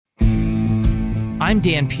I'm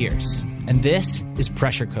Dan Pierce, and this is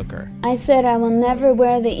Pressure Cooker. I said I will never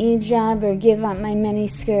wear the hijab or give up my mini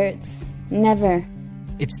skirts. Never.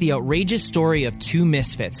 It's the outrageous story of two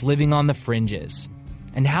misfits living on the fringes,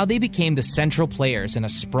 and how they became the central players in a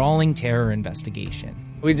sprawling terror investigation.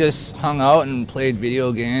 We just hung out and played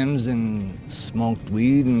video games and smoked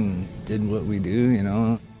weed and did what we do, you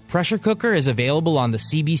know. Pressure Cooker is available on the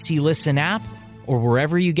CBC Listen app or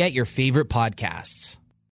wherever you get your favorite podcasts.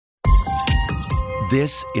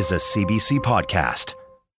 This is a CBC podcast.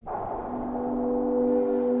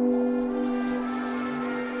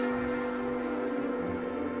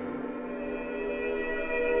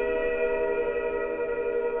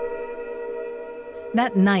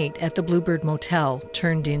 That night at the Bluebird Motel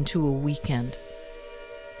turned into a weekend.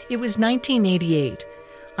 It was 1988.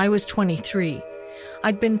 I was 23.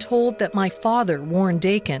 I'd been told that my father, Warren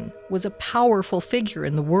Dakin, was a powerful figure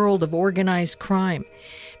in the world of organized crime,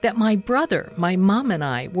 that my brother, my mom, and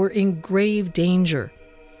I were in grave danger.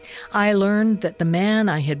 I learned that the man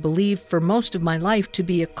I had believed for most of my life to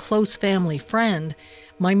be a close family friend,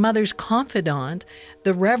 my mother's confidant,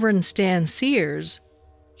 the Reverend Stan Sears,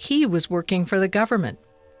 he was working for the government,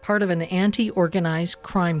 part of an anti-organized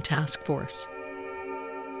crime task force.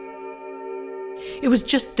 It was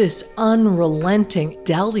just this unrelenting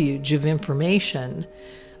deluge of information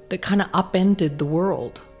that kind of upended the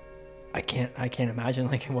world. I can't imagine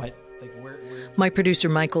where. My producer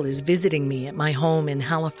Michael is visiting me at my home in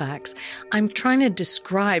Halifax. I'm trying to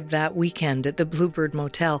describe that weekend at the Bluebird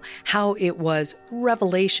Motel, how it was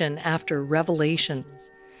revelation after revelation.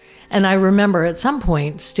 And I remember at some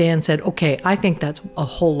point Stan said, "Okay, I think that's a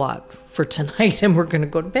whole lot for tonight and we're going to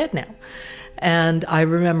go to bed now." And I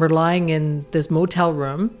remember lying in this motel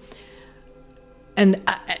room and,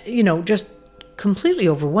 just completely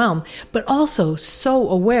overwhelmed, but also so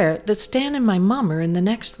aware that Stan and my mom are in the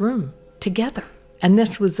next room together. And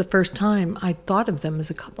this was the first time I thought of them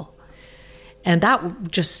as a couple. And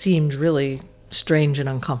that just seemed really strange and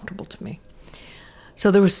uncomfortable to me.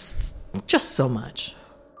 So there was just so much.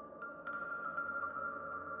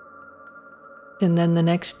 And then the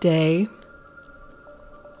next day,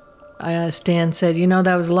 Stan said,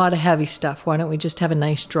 that was a lot of heavy stuff. Why don't we just have a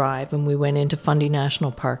nice drive? And we went into Fundy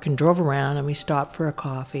National Park and drove around and we stopped for a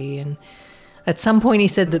coffee. And at some point he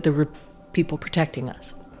said that there were people protecting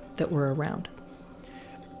us that were around.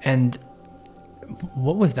 And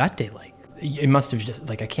what was that day like? It must have just,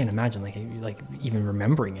 I can't imagine, even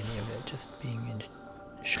remembering any of it, just being in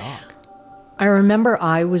shock. I remember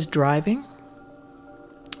I was driving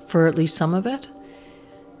for at least some of it.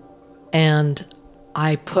 And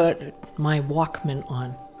I put my Walkman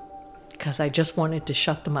on because I just wanted to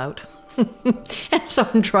shut them out. And so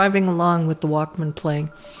I'm driving along with the Walkman playing.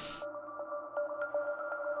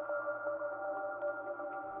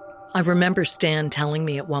 I remember Stan telling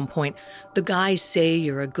me at one point, "The guys say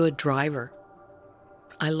you're a good driver."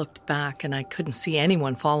 I looked back and I couldn't see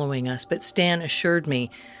anyone following us, but Stan assured me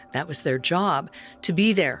that was their job, to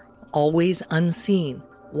be there, always unseen,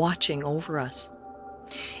 watching over us.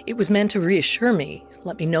 It was meant to reassure me,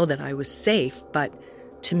 let me know that I was safe, but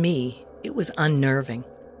to me, it was unnerving.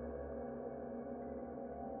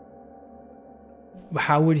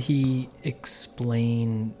 How would he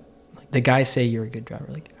explain, the guys say you're a good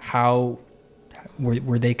driver, how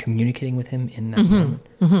were they communicating with him in that moment?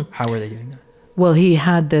 Mm-hmm. How were they doing that? Well, he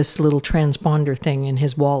had this little transponder thing in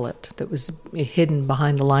his wallet that was hidden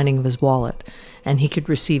behind the lining of his wallet, and he could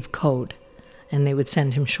receive code, and they would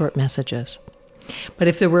send him short messages. But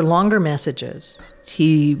if there were longer messages,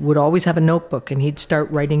 he would always have a notebook and he'd start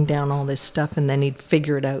writing down all this stuff and then he'd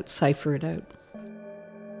figure it out, cipher it out.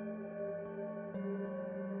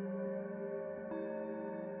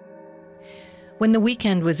 When the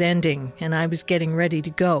weekend was ending and I was getting ready to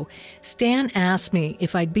go, Stan asked me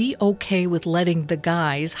if I'd be okay with letting the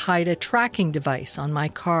guys hide a tracking device on my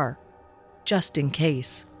car, just in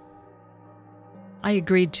case. I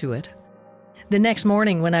agreed to it. The next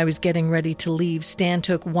morning when I was getting ready to leave, Stan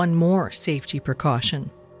took one more safety precaution.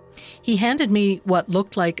 He handed me what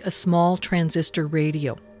looked like a small transistor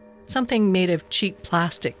radio, something made of cheap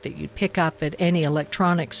plastic that you'd pick up at any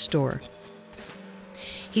electronics store.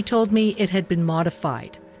 He told me it had been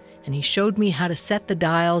modified, and he showed me how to set the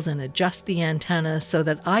dials and adjust the antenna so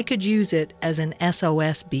that I could use it as an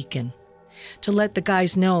SOS beacon, to let the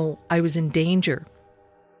guys know I was in danger.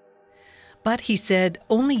 But he said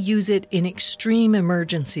only use it in extreme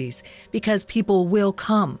emergencies because people will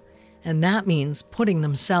come, and that means putting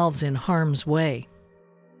themselves in harm's way.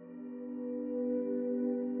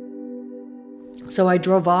 So I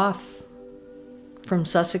drove off from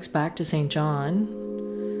Sussex back to St. John,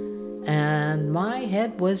 and my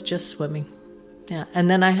head was just swimming. Yeah. And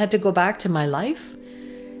then I had to go back to my life.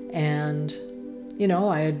 And, you know,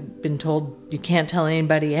 I had been told, you can't tell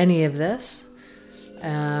anybody any of this.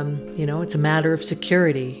 You know, it's a matter of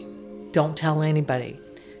security. Don't tell anybody.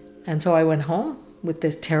 And so I went home with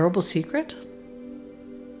this terrible secret,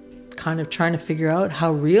 kind of trying to figure out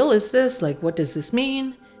how real is this? Like, what does this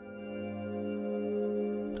mean?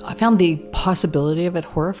 I found the possibility of it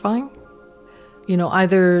horrifying. You know,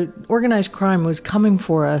 either organized crime was coming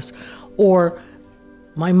for us, or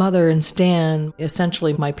my mother and Stan,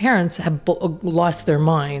 essentially my parents, have lost their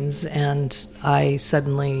minds, and I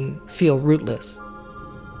suddenly feel rootless.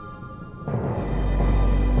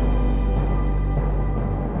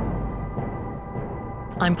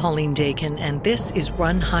 I'm Pauline Dakin, and this is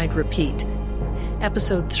Run, Hide, Repeat,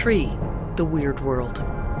 Episode 3, The Weird World.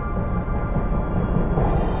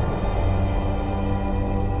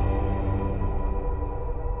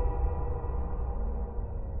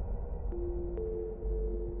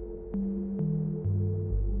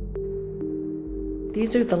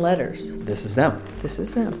 These are the letters. This is them. This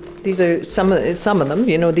is them. These are some of them.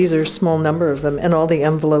 You know, these are a small number of them, and all the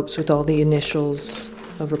envelopes with all the initials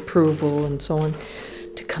of approval and so on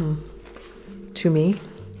to come to me.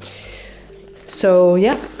 So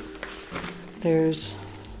yeah, there's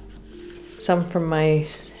some from my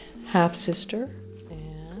half-sister.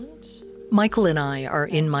 And Michael and I are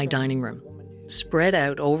in my dining room. Spread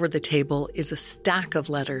out over the table is a stack of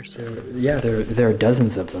letters. There are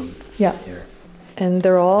dozens of them. Yeah. Here. And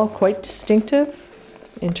they're all quite distinctive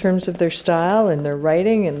in terms of their style and their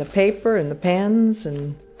writing and the paper and the pens,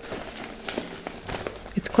 and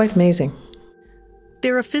it's quite amazing.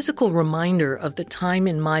 They're a physical reminder of the time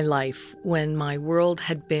in my life when my world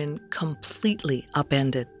had been completely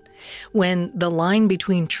upended, when the line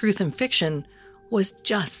between truth and fiction was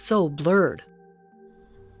just so blurred.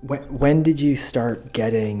 When did you start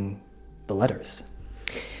getting the letters?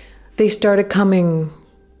 They started coming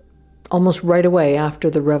almost right away after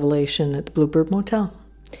the revelation at the Bluebird Motel.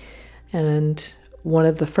 And one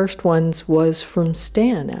of the first ones was from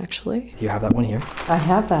Stan, actually. Do you have that one here? I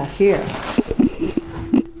have that here.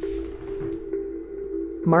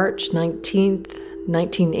 March 19th,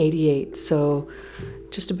 1988. So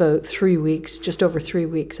just over 3 weeks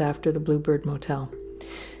after the Bluebird Motel.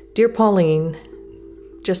 Dear Pauline,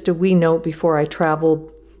 just a wee note before I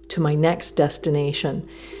travel to my next destination.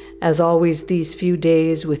 As always, these few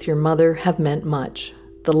days with your mother have meant much.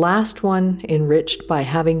 The last one enriched by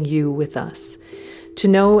having you with us. To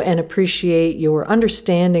know and appreciate your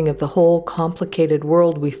understanding of the whole complicated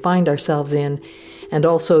world we find ourselves in, and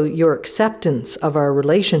also your acceptance of our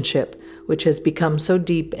relationship, which has become so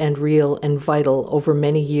deep and real and vital over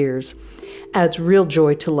many years, adds real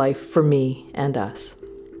joy to life for me and us.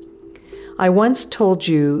 I once told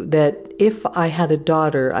you that if I had a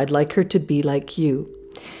daughter, I'd like her to be like you.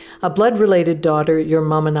 A blood-related daughter your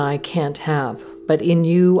mom and I can't have, but in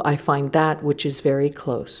you I find that which is very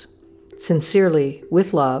close. Sincerely,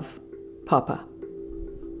 with love, Papa.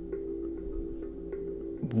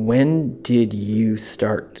 When did you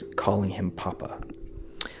start calling him Papa?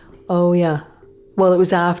 Oh, yeah. Well, it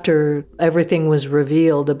was after everything was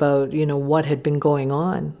revealed about, you know, what had been going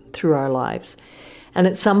on through our lives. And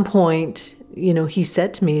at some point, you know, he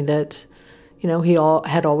said to me that, you know, he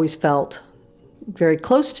had always felt very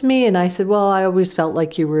close to me, and I said, well, I always felt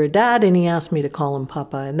like you were a dad, and he asked me to call him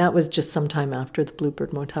Papa, and that was just sometime after the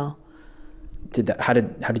Bluebird Motel. How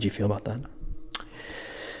did you feel about that?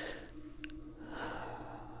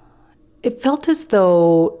 It felt as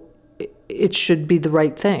though it should be the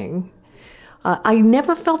right thing. I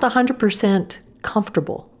never felt 100%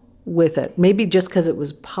 comfortable with it, maybe just because it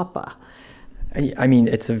was Papa. I mean,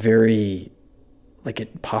 it's a very,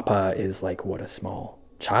 Papa is like what a small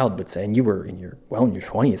child would say, and you were in your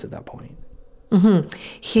 20s at that point. Mm-hmm.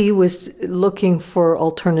 He was looking for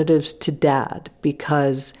alternatives to Dad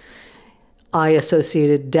because I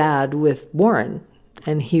associated Dad with Warren,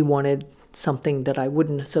 and he wanted something that I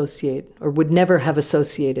wouldn't associate or would never have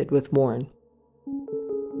associated with Warren.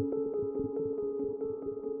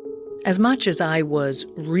 As much as I was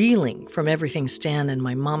reeling from everything Stan and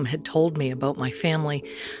my mom had told me about my family,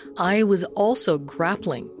 I was also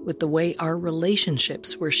grappling with the way our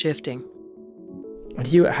relationships were shifting.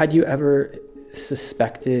 Had you ever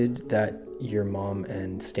suspected that your mom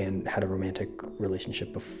and Stan had a romantic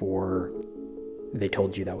relationship before they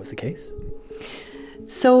told you that was the case?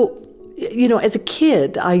 So, you know, as a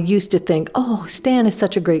kid, I used to think, oh, Stan is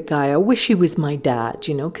such a great guy. I wish he was my dad,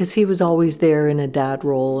 you know, because he was always there in a dad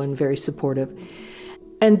role and very supportive.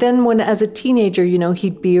 And then as a teenager, you know,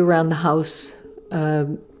 he'd be around the house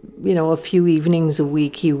a few evenings a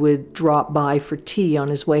week he would drop by for tea on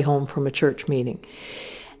his way home from a church meeting.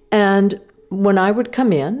 And when I would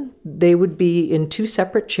come in, they would be in two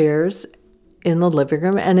separate chairs in the living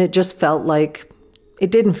room, and it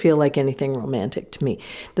didn't feel like anything romantic to me.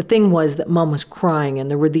 The thing was that Mom was crying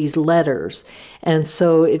and there were these letters, and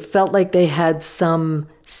so it felt like they had some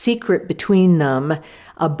secret between them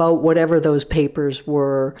about whatever those papers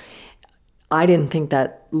were. I didn't think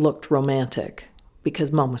that looked romantic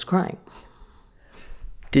because Mom was crying.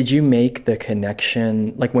 Did you make the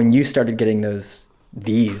connection, like when you started getting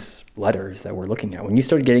these letters that we're looking at, when you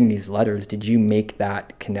started getting these letters, did you make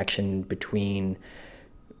that connection between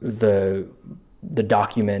the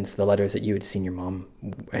documents, the letters that you had seen your mom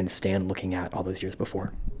and Stan looking at all those years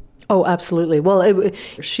before? Oh, absolutely. Well,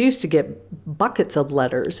 she used to get buckets of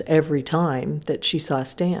letters every time that she saw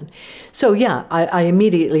Stan. So yeah, I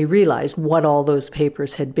immediately realized what all those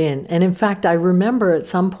papers had been. And in fact, I remember at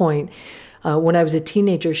some point when I was a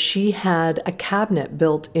teenager, she had a cabinet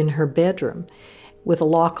built in her bedroom with a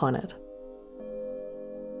lock on it.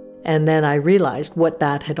 And then I realized what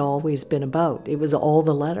that had always been about. It was all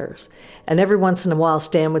the letters. And every once in a while,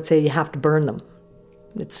 Stan would say, you have to burn them.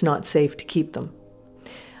 It's not safe to keep them.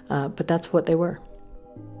 But that's what they were.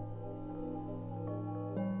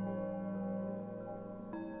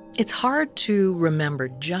 It's hard to remember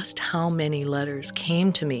just how many letters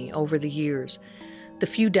came to me over the years. The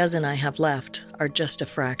few dozen I have left are just a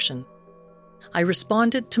fraction. I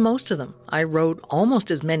responded to most of them. I wrote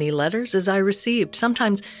almost as many letters as I received,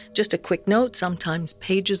 sometimes just a quick note, sometimes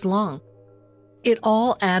pages long. It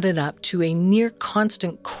all added up to a near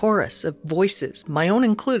constant chorus of voices, my own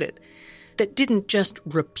included, that didn't just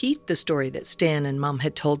repeat the story that Stan and Mom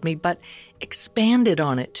had told me, but expanded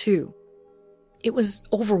on it too. It was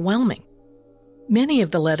overwhelming. Many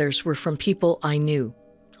of the letters were from people I knew,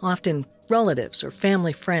 often relatives or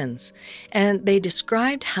family friends, and they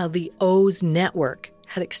described how the O's network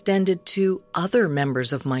had extended to other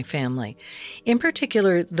members of my family, in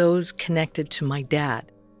particular those connected to my dad.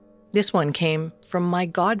 This one came from my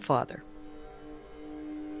godfather.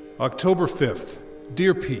 October 5th.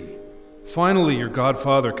 Dear P, finally your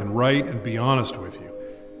godfather can write and be honest with you.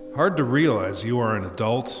 Hard to realize you are an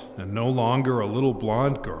adult and no longer a little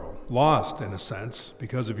blonde girl, lost in a sense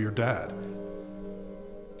because of your dad.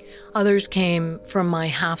 Others came from my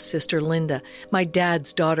half-sister Linda, my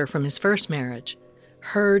dad's daughter from his first marriage.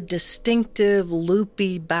 Her distinctive,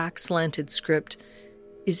 loopy, back-slanted script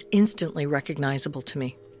is instantly recognizable to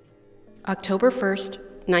me. October 1st,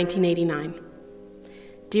 1989.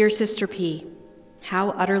 Dear Sister P,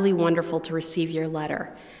 how utterly wonderful to receive your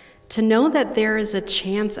letter. To know that there is a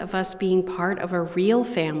chance of us being part of a real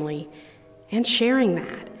family and sharing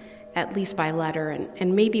that, at least by letter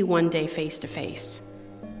and maybe one day face to face.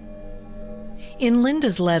 In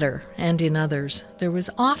Linda's letter, and in others, there was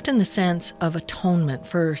often the sense of atonement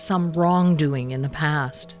for some wrongdoing in the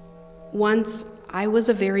past. Once, I was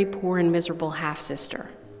a very poor and miserable half-sister,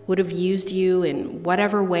 would have used you in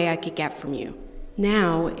whatever way I could get from you.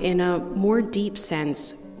 Now, in a more deep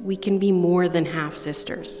sense, we can be more than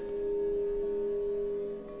half-sisters.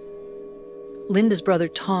 Linda's brother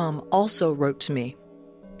Tom also wrote to me.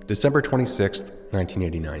 December 26th,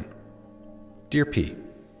 1989. Dear P,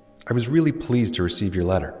 I was really pleased to receive your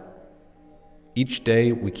letter. Each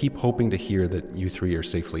day, we keep hoping to hear that you three are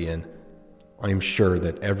safely in. I am sure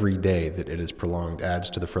that every day that it is prolonged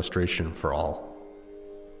adds to the frustration for all.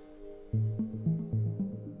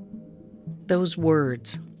 Those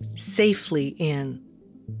words, safely in.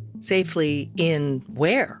 Safely in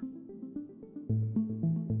where?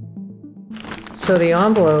 So the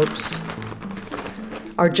envelopes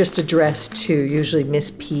are just addressed to usually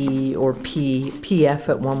Miss P or PF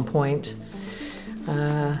at one point,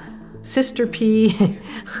 Sister P,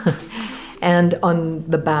 and on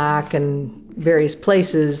the back and various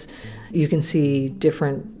places you can see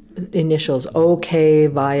different initials, OK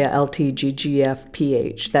via LTGGF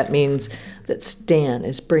PH. That means that Stan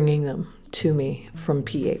is bringing them to me from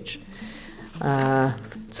PH.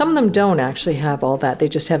 Some of them don't actually have all that. They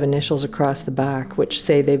just have initials across the back which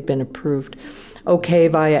say they've been approved. OK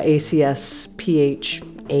via ACS PH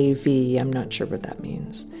AV. I'm not sure what that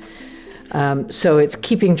means. So it's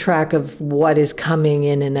keeping track of what is coming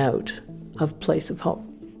in and out of Place of Hope.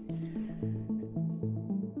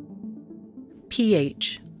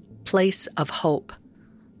 PH, Place of Hope.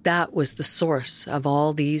 That was the source of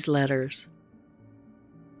all these letters.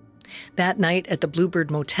 That night at the Bluebird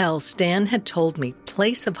Motel, Stan had told me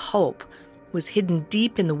Place of Hope was hidden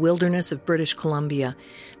deep in the wilderness of British Columbia.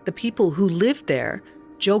 The people who lived there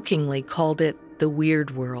jokingly called it the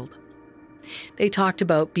Weird World. They talked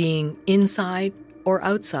about being inside or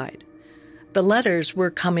outside. The letters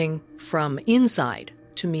were coming from inside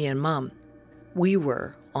to me and Mom. We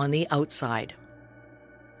were on the outside.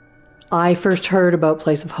 I first heard about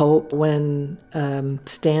Place of Hope when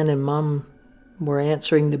Stan and Mom were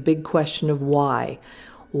answering the big question of why.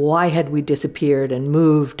 Why had we disappeared and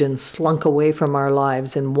moved and slunk away from our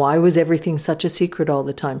lives, and why was everything such a secret all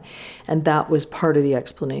the time? And that was part of the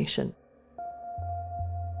explanation.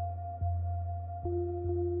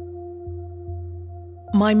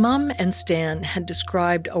 My mom and Stan had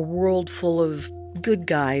described a world full of good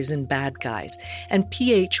guys and bad guys, and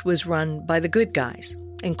PH was run by the good guys,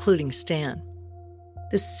 including Stan.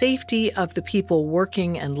 The safety of the people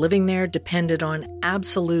working and living there depended on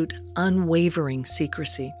absolute, unwavering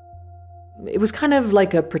secrecy. It was kind of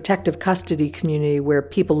like a protective custody community where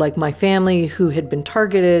people like my family who had been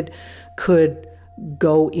targeted could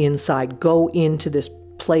go inside, go into this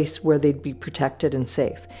place where they'd be protected and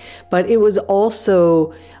safe. But it was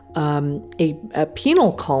also a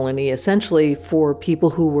penal colony, essentially, for people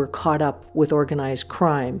who were caught up with organized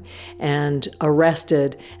crime and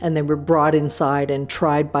arrested, and they were brought inside and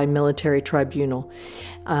tried by military tribunal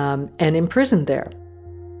and imprisoned there.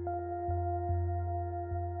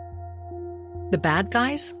 The bad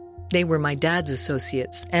guys? They were my dad's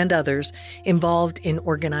associates and others involved in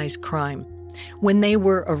organized crime. When they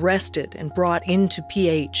were arrested and brought into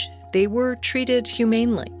PH, they were treated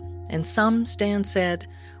humanely, and some, Stan said,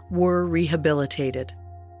 were rehabilitated.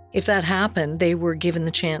 If that happened, they were given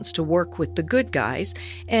the chance to work with the good guys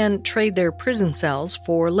and trade their prison cells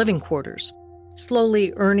for living quarters,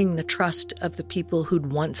 slowly earning the trust of the people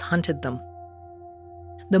who'd once hunted them.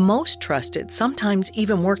 The most trusted sometimes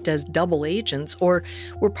even worked as double agents or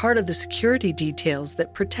were part of the security details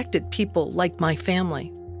that protected people like my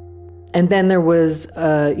family. And then there was,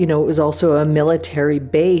 it was also a military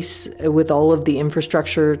base with all of the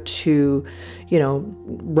infrastructure to,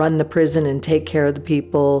 run the prison and take care of the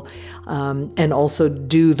people, and also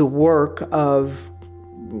do the work of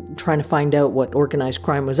trying to find out what organized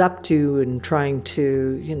crime was up to and trying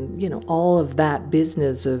to, all of that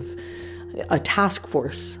business of a task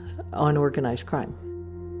force on organized crime.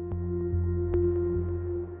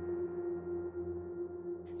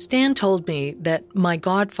 Stan told me that my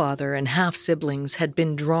godfather and half-siblings had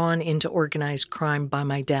been drawn into organized crime by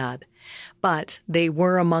my dad, but they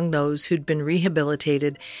were among those who'd been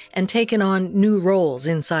rehabilitated and taken on new roles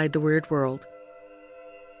inside the weird world.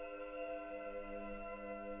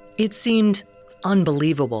 It seemed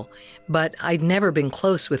unbelievable, but I'd never been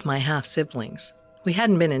close with my half-siblings. We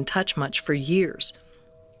hadn't been in touch much for years.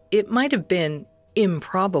 It might have been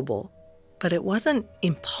improbable, but it wasn't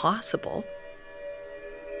impossible.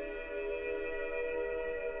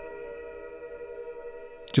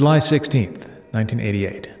 July 16th,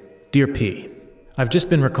 1988. Dear P, I've just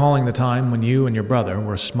been recalling the time when you and your brother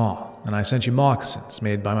were small, and I sent you moccasins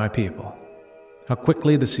made by my people. How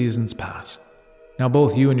quickly the seasons pass. Now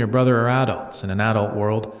both you and your brother are adults in an adult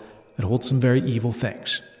world that holds some very evil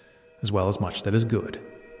things, as well as much that is good.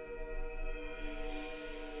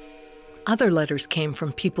 Other letters came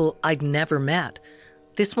from people I'd never met.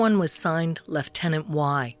 This one was signed Lieutenant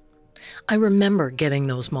Y. I remember getting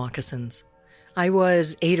those moccasins. I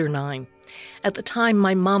was 8 or 9. At the time,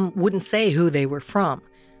 my mom wouldn't say who they were from,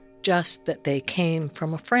 just that they came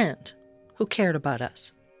from a friend who cared about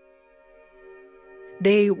us.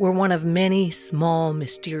 They were one of many small,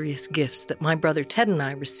 mysterious gifts that my brother Ted and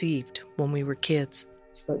I received when we were kids.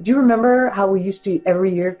 Do you remember how we used to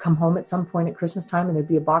every year come home at some point at Christmas time and there'd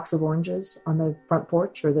be a box of oranges on the front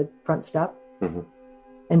porch or the front step? Mm-hmm.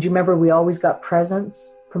 And do you remember we always got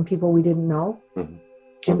presents from people we didn't know? Mm-hmm.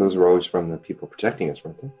 Well, those were always from the people protecting us,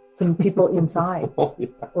 weren't they? From people inside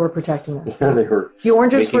or protecting us. Yeah, they were. The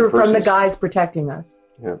oranges were from the guys protecting us.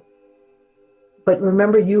 Yeah. But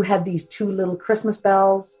remember, you had these 2 little Christmas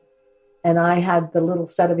bells, and I had the little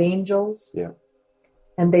set of angels. Yeah.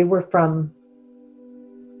 And they were from,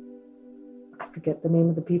 I forget the name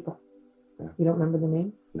of the people. Yeah. You don't remember the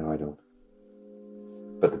name? No, I don't.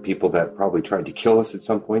 But the people that probably tried to kill us at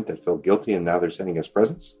some point that felt guilty and now they're sending us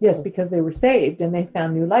presents? Yes, because they were saved and they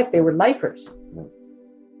found new life. They were lifers. Yeah.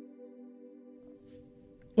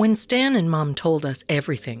 When Stan and Mom told us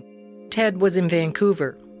everything, Ted was in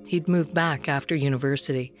Vancouver. He'd moved back after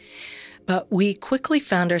university. But we quickly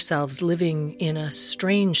found ourselves living in a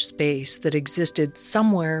strange space that existed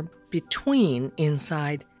somewhere between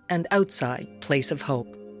inside and outside Place of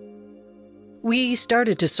Hope. We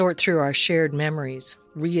started to sort through our shared memories,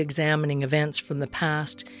 re-examining events from the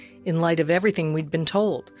past in light of everything we'd been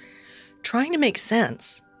told, trying to make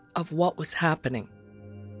sense of what was happening.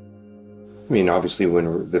 I mean, obviously,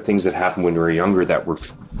 when the things that happened when we were younger that were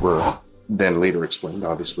then later explained,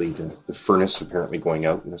 obviously, the furnace apparently going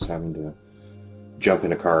out and us having to jump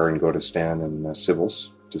in a car and go to Stan and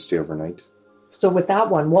Sybil's to stay overnight. So with that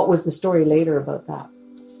one, what was the story later about that?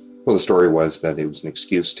 Well, the story was that it was an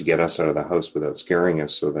excuse to get us out of the house without scaring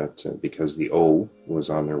us, so that because the O was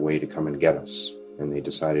on their way to come and get us. And they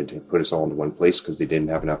decided to put us all into one place because they didn't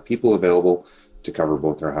have enough people available to cover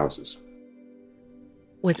both our houses.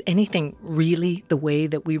 Was anything really the way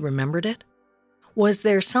that we remembered it? Was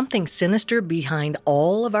there something sinister behind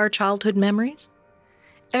all of our childhood memories?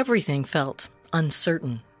 Everything felt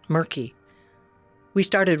uncertain, murky. We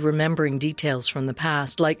started remembering details from the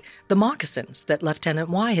past, like the moccasins that Lieutenant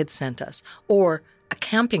Y had sent us, or a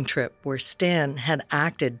camping trip where Stan had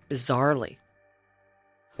acted bizarrely.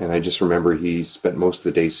 And I just remember he spent most of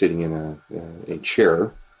the day sitting in a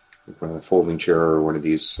chair, a folding chair or one of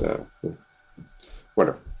these,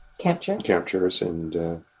 Camp chairs,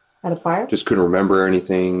 and at a fire? Just couldn't remember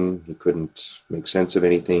anything. He couldn't make sense of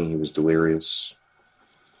anything. He was delirious.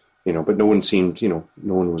 But no one seemed, no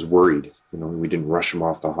one was worried. We didn't rush him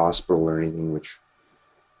off the hospital or anything, which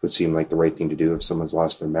would seem like the right thing to do if someone's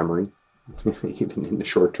lost their memory, even in the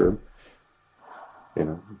short term.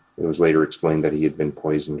 It was later explained that he had been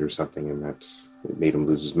poisoned or something, and that it made him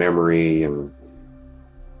lose his memory, and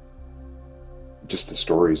just the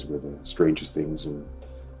stories were the strangest things, and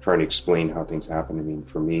trying to explain how things happen. I mean,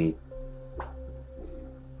 for me,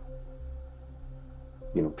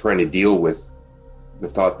 trying to deal with the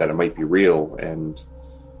thought that it might be real and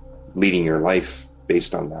leading your life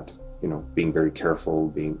based on that, being very careful,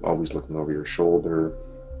 being always looking over your shoulder.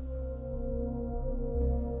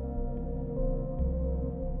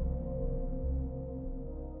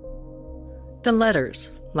 The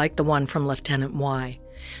letters, like the one from Lieutenant Y,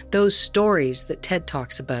 those stories that Ted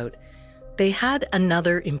talks about, they had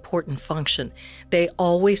another important function. They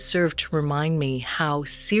always served to remind me how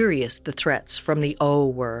serious the threats from the O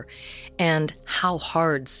were, and how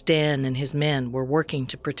hard Stan and his men were working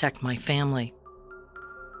to protect my family.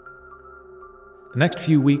 The next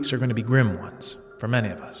few weeks are going to be grim ones for many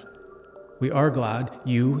of us. We are glad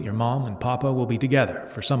you, your mom, and Papa will be together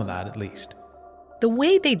for some of that at least. The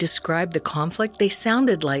way they described the conflict, they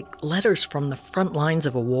sounded like letters from the front lines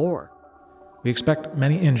of a war. We expect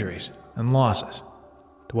many injuries and losses.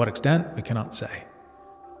 To what extent, we cannot say.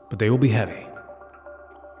 But they will be heavy.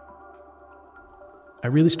 I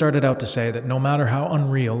really started out to say that no matter how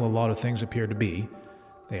unreal a lot of things appear to be,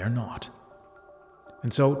 they are not.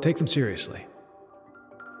 And so take them seriously.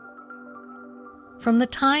 From the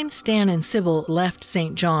time Stan and Sybil left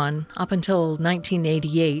St. John up until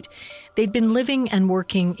 1988, they'd been living and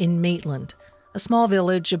working in Maitland, a small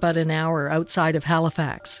village about an hour outside of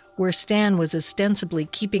Halifax, where Stan was ostensibly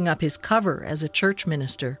keeping up his cover as a church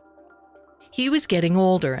minister. He was getting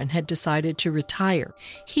older and had decided to retire.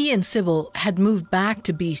 He and Sybil had moved back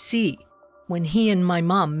to BC. When he and my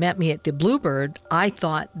mom met me at the Bluebird, I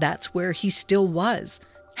thought that's where he still was,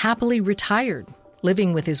 happily retired,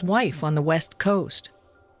 living with his wife on the West Coast.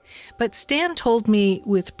 But Stan told me,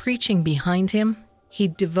 with preaching behind him,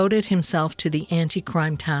 he'd devoted himself to the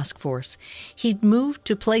anti-crime task force. He'd moved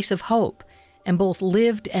to Place of Hope and both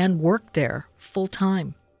lived and worked there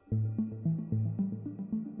full-time.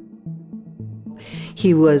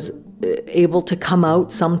 He was able to come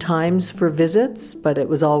out sometimes for visits, but it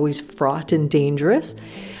was always fraught and dangerous.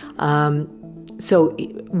 So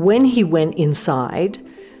when he went inside,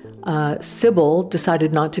 Sybil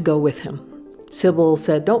decided not to go with him. Sybil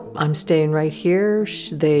said, nope, I'm staying right here.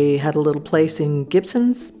 They had a little place in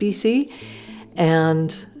Gibsons, BC.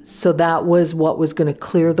 And so that was what was going to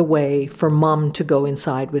clear the way for Mom to go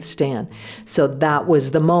inside with Stan. So that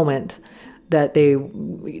was the moment that they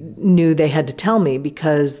knew they had to tell me,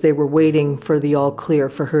 because they were waiting for the all clear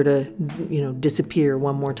for her to, disappear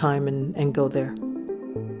one more time and go there.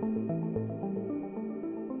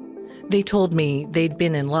 They told me they'd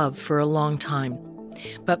been in love for a long time,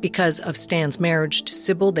 but because of Stan's marriage to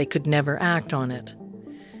Sybil, they could never act on it.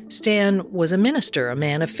 Stan was a minister, a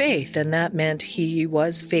man of faith, and that meant he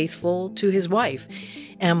was faithful to his wife.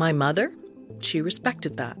 And my mother, she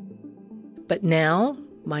respected that. But now,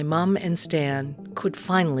 my mom and Stan could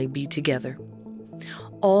finally be together.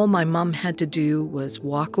 All my mom had to do was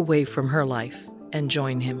walk away from her life and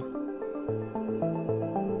join him.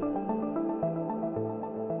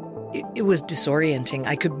 It was disorienting.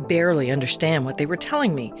 I could barely understand what they were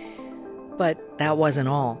telling me. But that wasn't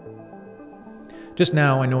all. Just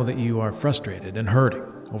now, I know that you are frustrated and hurting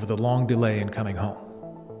over the long delay in coming home.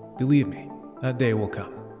 Believe me, that day will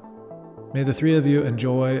come. May the three of you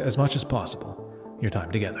enjoy as much as possible your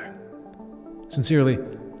time together. Sincerely,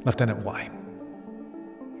 Lieutenant Y.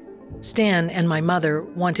 Stan and my mother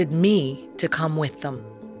wanted me to come with them,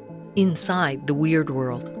 inside the weird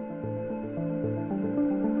world.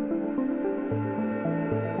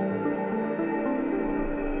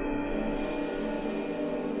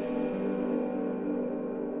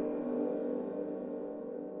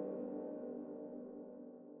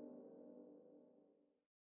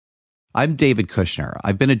 I'm David Kushner.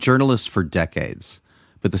 I've been a journalist for decades,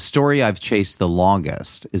 but the story I've chased the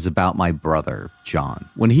longest is about my brother, John.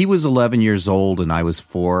 When he was 11 years old and I was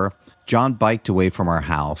 4, John biked away from our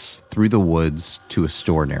house through the woods to a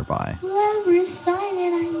store nearby.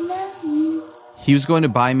 He was going to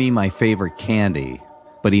buy me my favorite candy,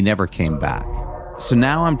 but he never came back. So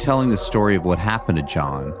now I'm telling the story of what happened to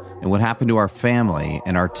John and what happened to our family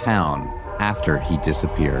and our town after he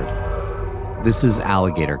disappeared. This is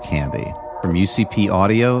Alligator Candy from UCP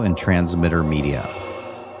Audio and Transmitter Media.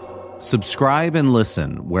 Subscribe and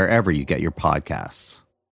listen wherever you get your podcasts.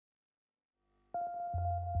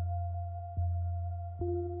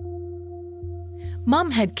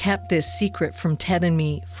 Mom had kept this secret from Ted and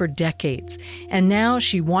me for decades, and now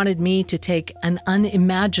she wanted me to take an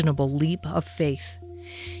unimaginable leap of faith.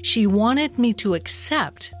 She wanted me to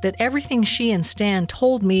accept that everything she and Stan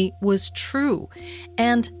told me was true,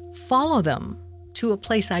 and follow them to a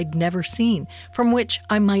place I'd never seen, from which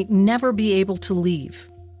I might never be able to leave.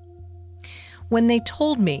 When they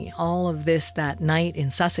told me all of this that night in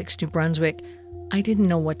Sussex, New Brunswick, I didn't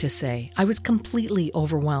know what to say. I was completely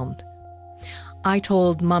overwhelmed. I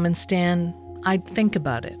told Mom and Stan I'd think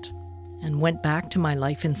about it and went back to my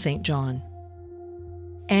life in St. John.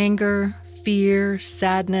 Anger, fear,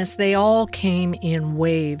 sadness, they all came in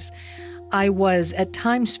waves. I was at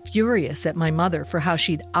times furious at my mother for how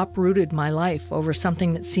she'd uprooted my life over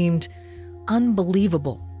something that seemed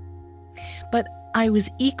unbelievable. But I was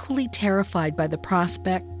equally terrified by the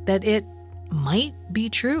prospect that it might be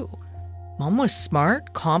true. Mom was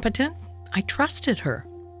smart, competent. I trusted her.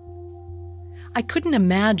 I couldn't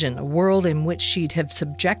imagine a world in which she'd have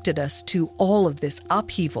subjected us to all of this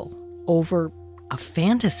upheaval over a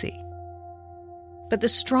fantasy. But the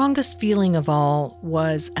strongest feeling of all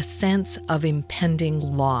was a sense of impending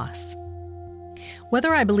loss.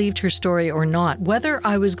 Whether I believed her story or not, whether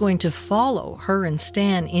I was going to follow her and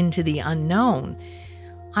Stan into the unknown,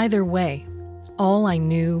 either way, all I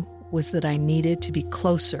knew was that I needed to be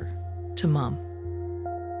closer to Mom.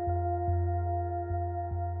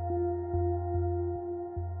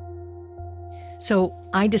 So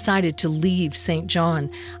I decided to leave St. John.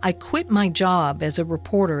 I quit my job as a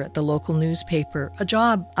reporter at the local newspaper, a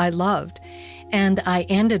job I loved, and I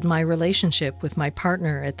ended my relationship with my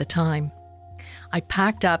partner at the time. I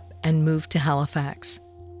packed up and moved to Halifax.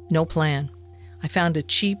 No plan. I found a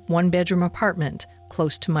cheap one-bedroom apartment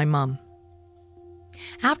close to my mom.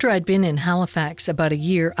 After I'd been in Halifax about a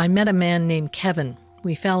year, I met a man named Kevin.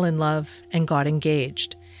 We fell in love and got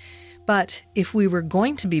engaged. But if we were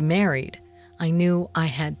going to be married, I knew I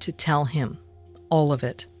had to tell him all of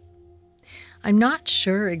it. I'm not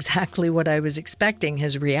sure exactly what I was expecting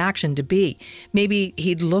his reaction to be. Maybe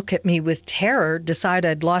he'd look at me with terror, decide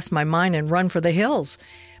I'd lost my mind and run for the hills.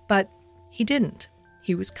 But he didn't.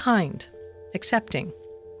 He was kind, accepting.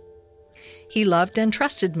 He loved and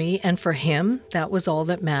trusted me, and for him, that was all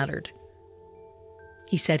that mattered.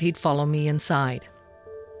 He said he'd follow me inside.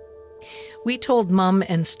 We told Mom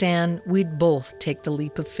and Stan we'd both take the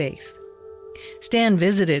leap of faith. Stan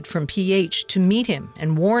visited from PH to meet him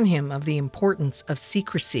and warn him of the importance of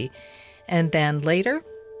secrecy, and then later,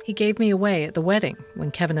 he gave me away at the wedding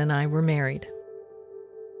when Kevin and I were married.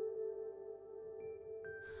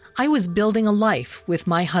 I was building a life with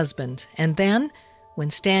my husband, and then,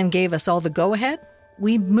 when Stan gave us all the go-ahead,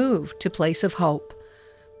 we moved to Place of Hope.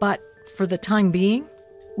 But for the time being,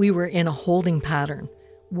 we were in a holding pattern,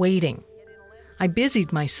 waiting. I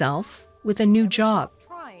busied myself with a new job.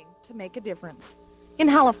 To make a difference. In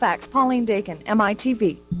Halifax, Pauline Dakin,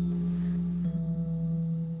 MITV.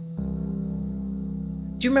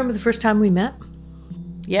 Do you remember the first time we met?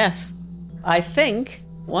 Yes. I think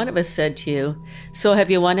one of us said to you, "So have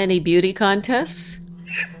you won any beauty contests?"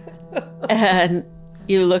 And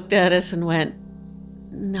you looked at us and went,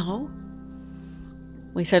 "No."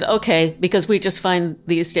 We said, "Okay," because we just find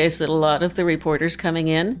these days that a lot of the reporters coming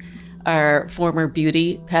in are former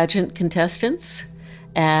beauty pageant contestants.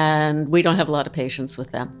 And we don't have a lot of patience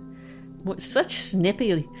with them. Such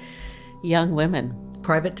snippy young women.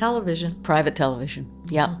 Private television. Private television,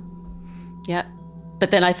 yeah. Yeah.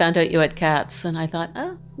 But then I found out you had cats, and I thought,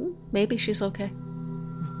 maybe she's okay.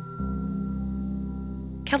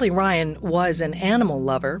 Kelly Ryan was an animal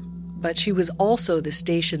lover, but she was also the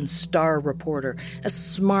station's star reporter, a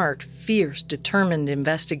smart, fierce, determined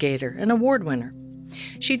investigator, an award winner.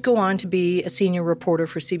 She'd go on to be a senior reporter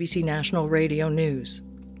for CBC National Radio News.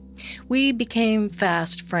 We became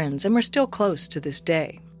fast friends, and we're still close to this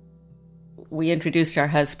day. We introduced our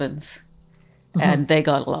husbands, and they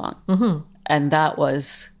got along. And that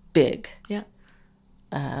was big. Yeah.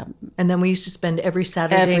 And then we used to spend every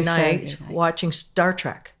Saturday night watching Star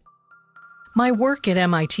Trek. My work at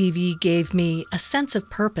MITV gave me a sense of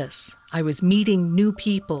purpose. I was meeting new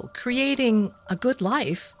people, creating a good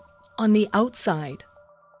life on the outside.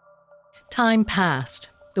 Time passed.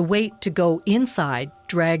 The wait to go inside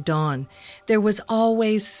dragged on. There was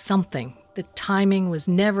always something. The timing was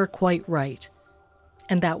never quite right.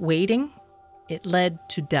 And that waiting, it led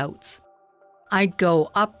to doubts. I'd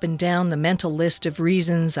go up and down the mental list of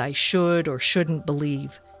reasons I should or shouldn't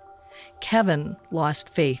believe. Kevin lost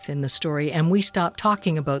faith in the story, and we stopped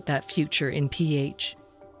talking about that future in PH.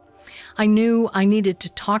 I knew I needed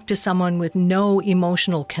to talk to someone with no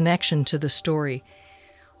emotional connection to the story.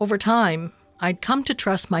 Over time, I'd come to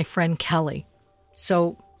trust my friend Kelly.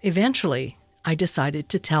 So eventually, I decided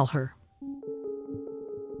to tell her.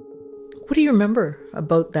 What do you remember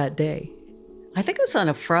about that day? I think it was on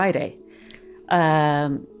a Friday.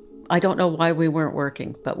 I don't know why we weren't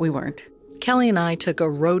working, but we weren't. Kelly and I took a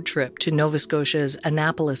road trip to Nova Scotia's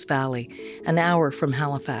Annapolis Valley, an hour from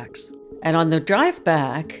Halifax. And on the drive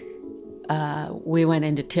back, we went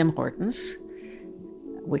into Tim Hortons,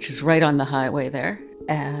 which is right on the highway there.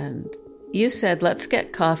 And you said, let's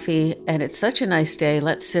get coffee, and it's such a nice day,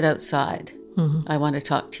 let's sit outside. I want to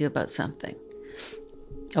talk to you about something.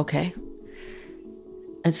 Okay.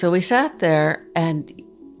 And so we sat there, and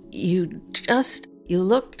you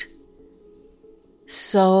looked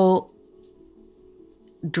so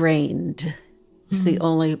drained. It's the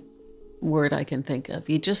only word I can think of.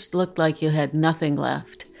 You just looked like you had nothing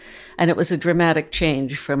left. And it was a dramatic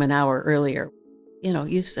change from an hour earlier. You know,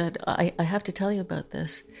 you said, I have to tell you about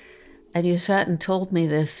this. And you sat and told me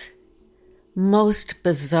this most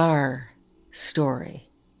bizarre story.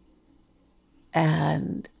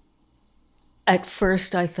 And at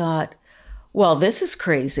first I thought, well, this is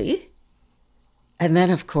crazy. And then,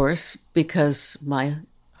 of course, because my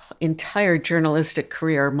entire journalistic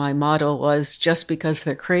career, my motto was, just because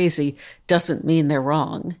they're crazy doesn't mean they're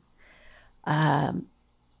wrong. And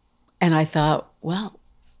I thought, well,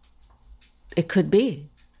 it could be.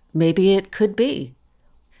 Maybe it could be.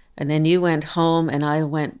 And then you went home, and I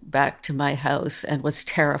went back to my house and was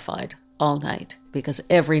terrified all night, because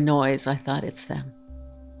every noise, I thought, it's them.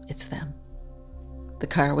 It's them. The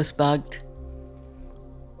car was bugged.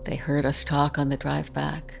 They heard us talk on the drive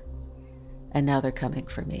back, and now they're coming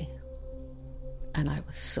for me. And I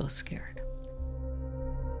was so scared.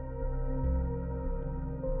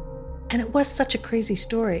 And it was such a crazy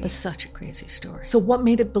story. It was such a crazy story. So what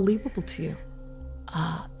made it believable to you?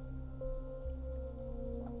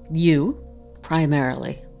 You,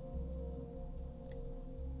 primarily.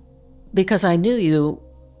 Because I knew you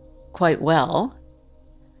quite well,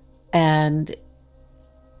 and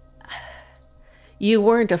you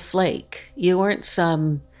weren't a flake. You weren't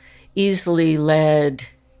some easily led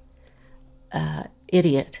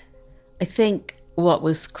idiot. I think what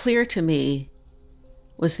was clear to me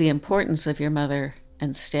was the importance of your mother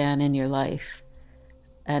and Stan in your life,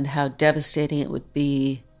 and how devastating it would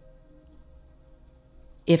be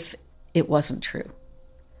if it wasn't true.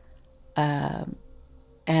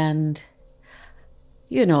 And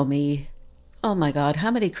you know me. Oh my God,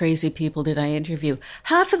 how many crazy people did I interview?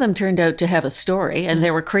 Half of them turned out to have a story, and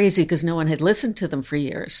they were crazy because no one had listened to them for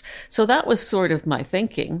years. So that was sort of my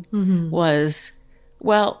thinking, was,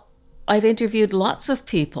 well, I've interviewed lots of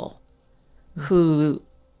people who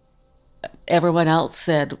everyone else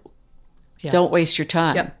said, don't waste your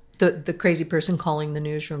time. Yep. The crazy person calling the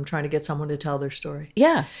newsroom trying to get someone to tell their story.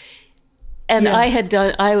 Yeah. And I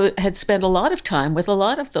had spent a lot of time with a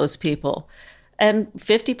lot of those people, and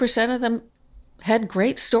 50% of them had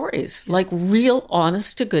great stories, like real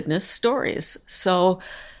honest to goodness stories. So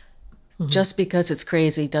just because it's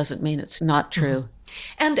crazy doesn't mean it's not true.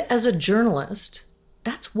 And as a journalist,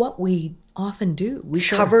 that's what we often do. We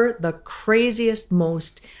cover the craziest,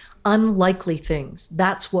 most unlikely things.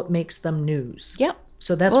 That's what makes them news. Yep.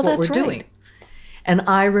 So that's what we're doing. And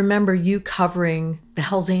I remember you covering the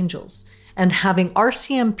Hells Angels and having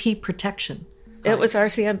RCMP protection. It was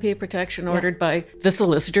RCMP protection ordered by the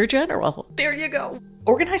Solicitor General. There you go.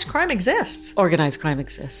 Organized crime exists. Organized crime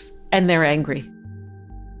exists. And they're angry.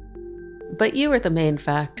 But you were the main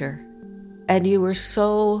factor. And you were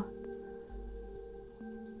so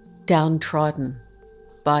downtrodden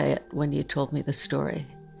by it when you told me the story.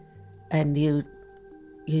 and you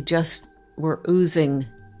just were oozing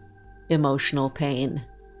emotional pain.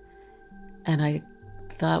 And I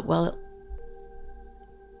thought, well,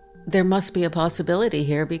 there must be a possibility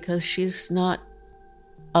here because she's not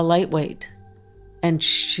a lightweight. And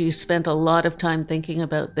she spent a lot of time thinking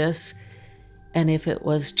about this. And if it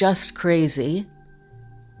was just crazy,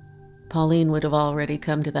 Pauline would have already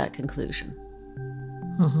come to that conclusion.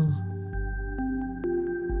 Mm-hmm.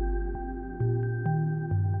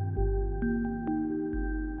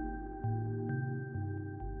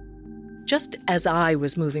 Just as I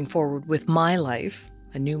was moving forward with my life,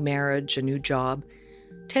 a new marriage, a new job,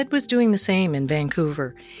 Ted was doing the same in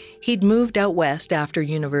Vancouver. He'd moved out west after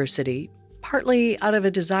university, partly out of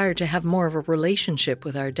a desire to have more of a relationship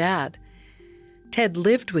with our dad. Ted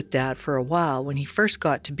lived with Dad for a while when he first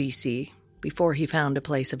got to BC, before he found a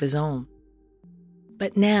place of his own.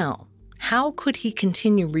 But now, how could he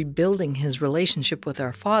continue rebuilding his relationship with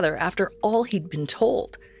our father after all he'd been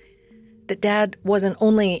told? That Dad wasn't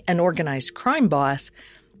only an organized crime boss,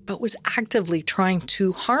 but was actively trying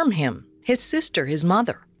to harm him, his sister, his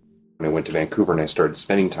mother. I went to Vancouver and I started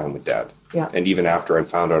spending time with Dad. Yeah. And even after I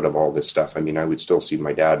found out of all this stuff, I mean, I would still see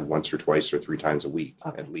my dad once or twice or 3 times a week,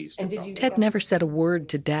 at least. And Ted never said a word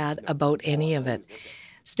to Dad about any of it.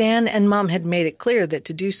 Stan and Mom had made it clear that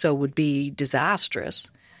to do so would be disastrous.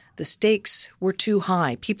 The stakes were too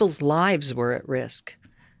high. People's lives were at risk.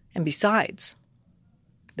 And besides,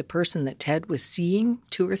 the person that Ted was seeing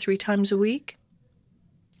 2 or 3 times a week,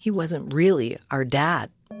 he wasn't really our dad.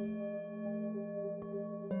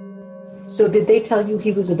 So did they tell you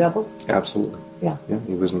he was a double? Absolutely. Yeah. Yeah,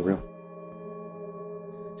 he wasn't real.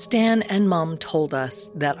 Stan and Mom told us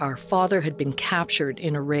that our father had been captured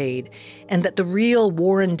in a raid and that the real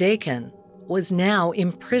Warren Dakin was now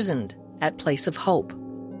imprisoned at Place of Hope.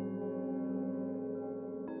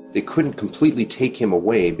 They couldn't completely take him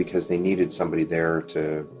away because they needed somebody there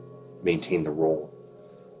to maintain the role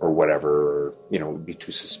or whatever, or, it would be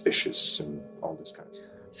too suspicious and all this kind of stuff.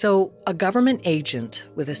 So a government agent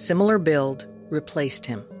with a similar build replaced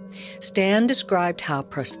him. Stan described how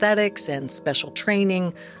prosthetics and special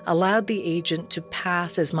training allowed the agent to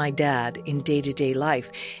pass as my dad in day-to-day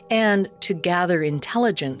life and to gather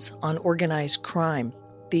intelligence on organized crime,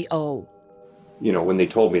 the O. When they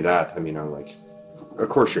told me that, I'm like, of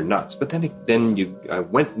course you're nuts. But then I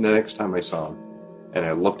went the next time I saw him and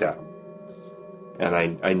I looked at him and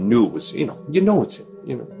I knew it was, it's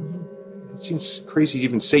him, It seems crazy to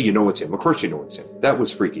even say it's him. Of course it's him. That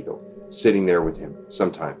was freaky, though, sitting there with him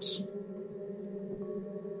sometimes.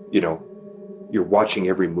 You're watching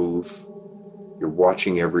every move. You're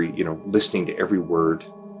watching every, listening to every word.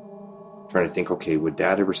 Trying to think, okay, would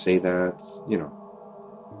Dad ever say that?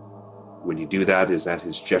 Would he do that? Is that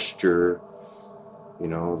his gesture?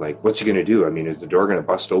 What's he going to do? Is the door going to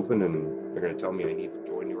bust open and they're going to tell me I need to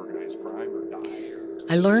join the organized crime or die?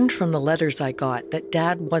 I learned from the letters I got that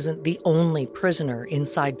Dad wasn't the only prisoner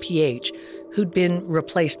inside PH who'd been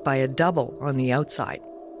replaced by a double on the outside.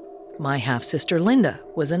 My half-sister Linda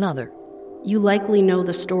was another. You likely know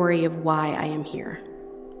the story of why I am here.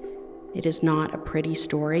 It is not a pretty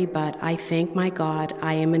story, but I thank my God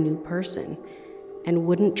I am a new person and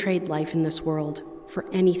wouldn't trade life in this world for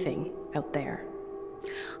anything out there.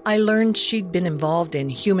 I learned she'd been involved in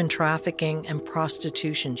human trafficking and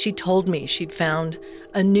prostitution. She told me she'd found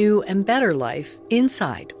a new and better life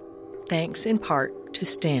inside, thanks in part to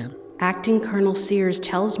Stan. Acting Colonel Sears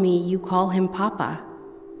tells me you call him Papa.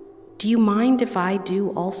 Do you mind if I do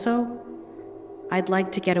also? I'd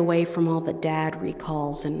like to get away from all that Dad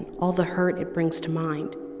recalls and all the hurt it brings to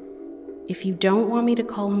mind. If you don't want me to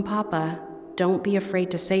call him Papa, don't be afraid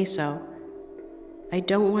to say so. I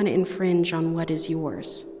don't want to infringe on what is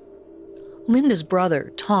yours. Linda's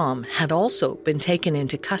brother, Tom, had also been taken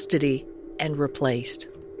into custody and replaced.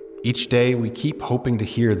 Each day, we keep hoping to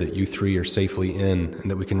hear that you 3 are safely in and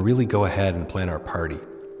that we can really go ahead and plan our party.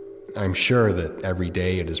 I'm sure that every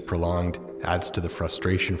day it is prolonged adds to the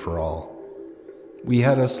frustration for all. We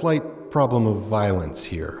had a slight problem of violence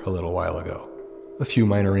here a little while ago. A few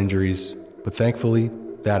minor injuries, but thankfully,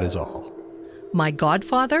 that is all. My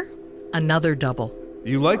godfather? Another double.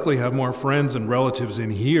 You likely have more friends and relatives in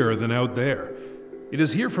here than out there. It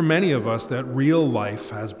is here for many of us that real life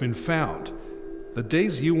has been found. The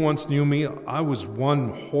days you once knew me, I was one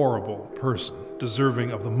horrible person, deserving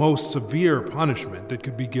of the most severe punishment that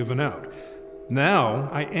could be given out. Now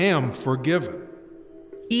I am forgiven.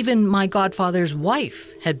 Even my godfather's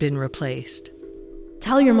wife had been replaced.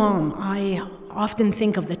 Tell your mom, I often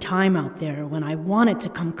think of the time out there when I wanted to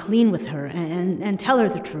come clean with her and tell her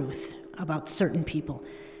the truth about certain people,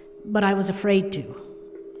 but I was afraid to.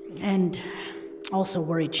 And Also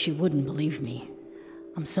worried she wouldn't believe me.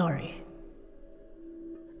 I'm sorry.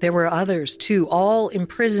 There were others, too, all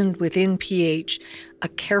imprisoned within PH, a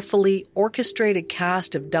carefully orchestrated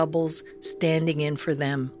cast of doubles standing in for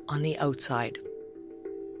them on the outside.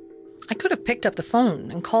 I could have picked up the phone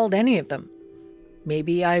and called any of them.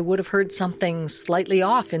 Maybe I would have heard something slightly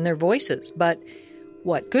off in their voices, but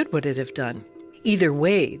what good would it have done? Either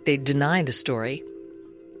way, they'd deny the story.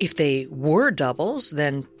 If they were doubles,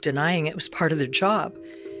 then denying it was part of their job.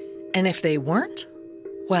 And if they weren't,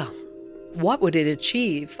 well, what would it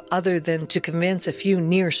achieve other than to convince a few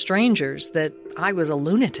near strangers that I was a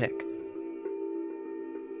lunatic?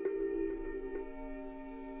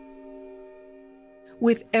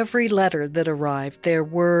 With every letter that arrived, there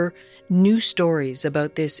were new stories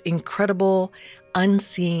about this incredible,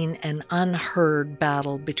 unseen and unheard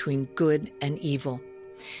battle between good and evil,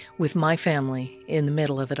 with my family in the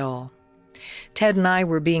middle of it all. Ted and I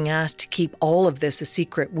were being asked to keep all of this a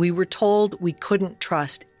secret. We were told we couldn't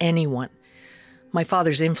trust anyone. My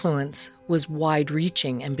father's influence was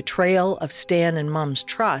wide-reaching, and betrayal of Stan and Mum's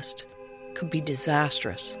trust could be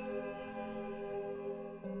disastrous.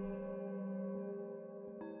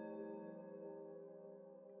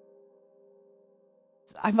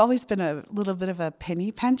 I've always been a little bit of a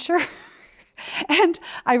penny pincher. And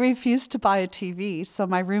I refused to buy a TV. So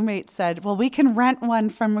my roommate said, well, we can rent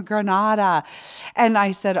one from Granada. And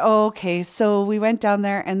I said, oh, okay. So we went down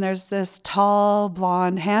there, and there's this tall,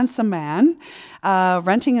 blonde, handsome man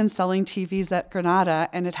renting and selling TVs at Granada.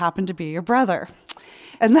 And it happened to be your brother.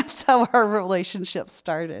 And that's how our relationship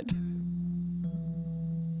started.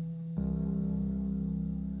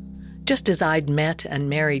 Just as I'd met and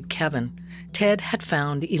married Kevin, Ted had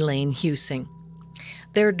found Elaine Husing.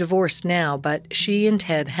 They're divorced now, but she and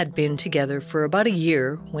Ted had been together for about a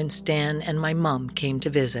year when Stan and my mum came to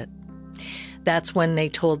visit. That's when they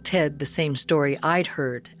told Ted the same story I'd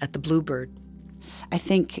heard at the Bluebird. I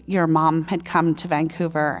think your mom had come to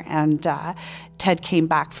Vancouver, and Ted came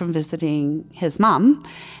back from visiting his mom,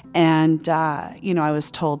 and I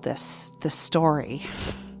was told this story.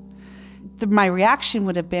 My reaction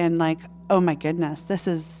would have been like, oh my goodness, this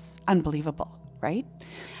is unbelievable, right?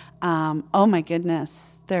 Oh my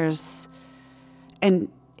goodness,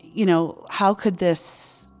 how could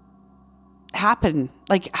this happen?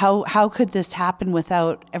 Like, how could this happen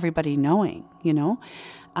without everybody knowing,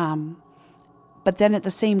 But then at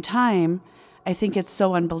the same time, I think it's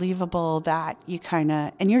so unbelievable that you kind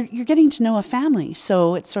of, and you're getting to know a family.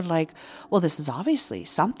 So it's sort of like, well, this is obviously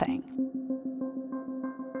something.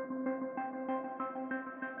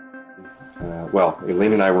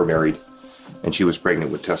 Elaine and I were married, and she was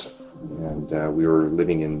pregnant with Tessa. And we were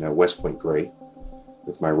living in West Point Grey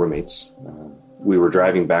with my roommates. We were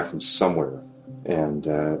driving back from somewhere, and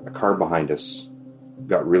a car behind us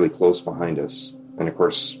got really close behind us. And of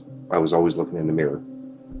course, I was always looking in the mirror.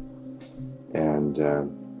 And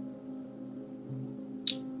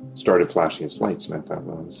started flashing its lights. And I thought,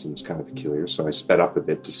 well, this seems kind of peculiar. So I sped up a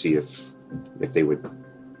bit to see if they would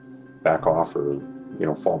back off or,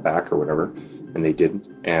 fall back or whatever. And they didn't.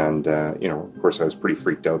 And, of course, I was pretty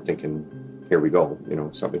freaked out thinking, here we go,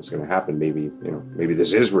 something's going to happen. Maybe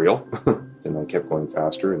this is real. And I kept going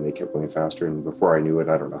faster, and they kept going faster. And before I knew it,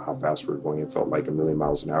 I don't know how fast we were going. It felt like 1,000,000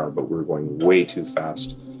 miles an hour, but we were going way too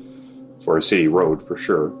fast for a city road for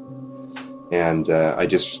sure. And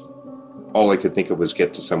all I could think of was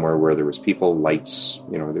get to somewhere where there was people, lights,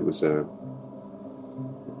 it was a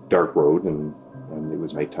dark road, and it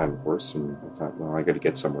was nighttime, of course. And I thought, well, I got to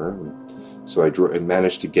get somewhere. And so I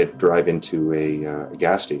managed to drive into a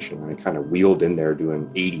gas station. And I kind of wheeled in there doing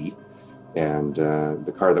 80. And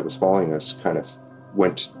the car that was following us kind of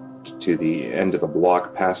went to the end of the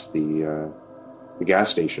block past the gas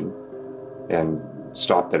station and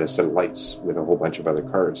stopped at a set of lights with a whole bunch of other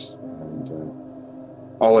cars. And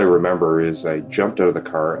all I remember is I jumped out of the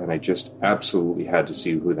car, and I just absolutely had to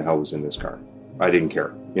see who the hell was in this car. I didn't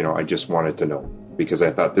care. I just wanted to know, because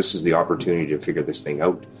I thought this is the opportunity to figure this thing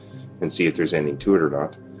out and see if there's anything to it or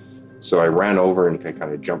not. So I ran over and I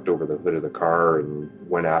kind of jumped over the hood of the car and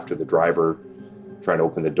went after the driver, trying to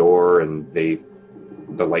open the door, and the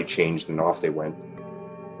light changed and off they went.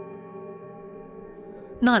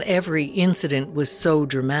 Not every incident was so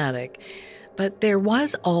dramatic, but there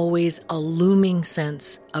was always a looming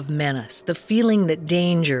sense of menace, the feeling that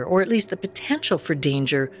danger, or at least the potential for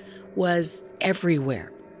danger, was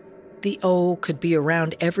everywhere. The O could be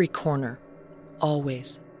around every corner,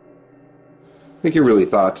 always. I think you really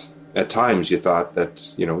thought, at times you thought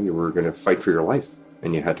that, you were going to fight for your life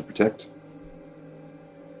and you had to protect.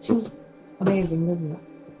 Seems amazing, doesn't it?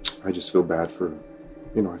 I just feel bad for,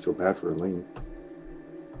 I feel bad for Elaine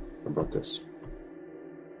about this.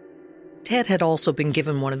 Ted had also been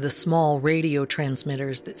given one of the small radio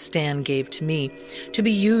transmitters that Stan gave to me to be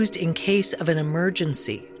used in case of an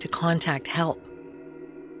emergency to contact help.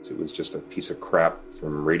 It was just a piece of crap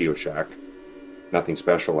from Radio Shack. Nothing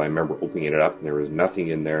special. I remember opening it up and there was nothing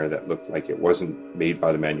in there that looked like it wasn't made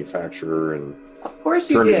by the manufacturer, and of course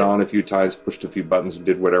you turned did. it on a few times, pushed a few buttons and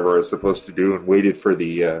did whatever I was supposed to do and waited for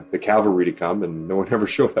the cavalry to come, and no one ever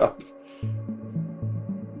showed up.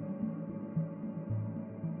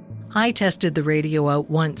 I tested the radio out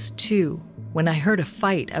once, too, when I heard a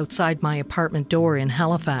fight outside my apartment door in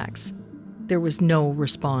Halifax. There was no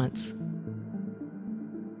response.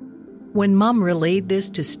 When Mum relayed this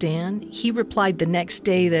to Stan, he replied the next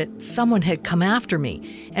day that someone had come after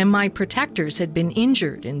me and my protectors had been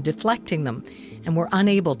injured in deflecting them and were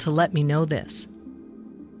unable to let me know this.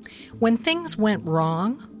 When things went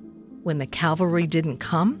wrong, when the cavalry didn't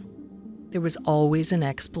come, there was always an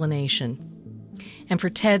explanation. And for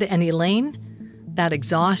Ted and Elaine, that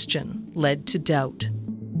exhaustion led to doubt.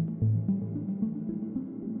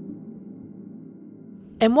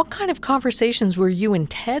 And what kind of conversations were you and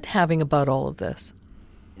Ted having about all of this?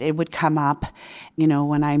 It would come up,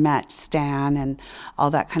 when I met Stan and all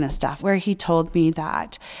that kind of stuff, where he told me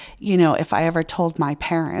that, if I ever told my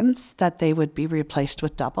parents that they would be replaced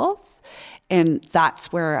with doubles. And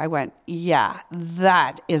that's where I went, yeah,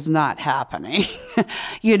 that is not happening.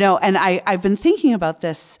 And I've been thinking about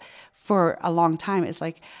this for a long time. It's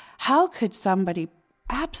like, how could somebody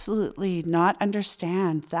absolutely not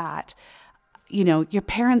understand that? Your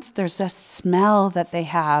parents, there's a smell that they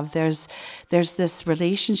have. There's this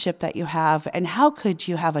relationship that you have. And how could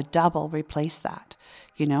you have a double replace that?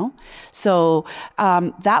 So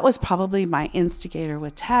that was probably my instigator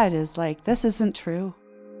with Ted, is like, this isn't true.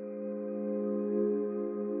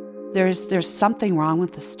 There's something wrong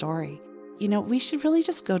with the story. We should really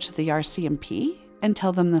just go to the RCMP and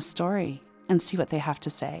tell them the story and see what they have to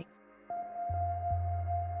say.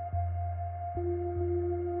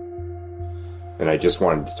 And I just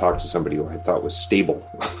wanted to talk to somebody who I thought was stable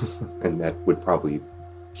and that would probably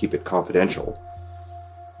keep it confidential,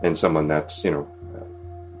 and someone that's,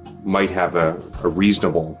 might have a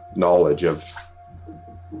reasonable knowledge of,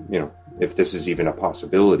 if this is even a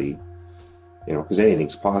possibility, because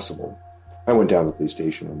anything's possible. I went down to the police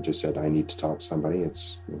station and just said, I need to talk to somebody.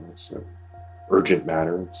 It's an urgent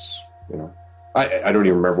matter. It's, I don't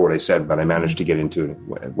even remember what I said, but I managed to get into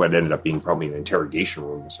what ended up being probably an interrogation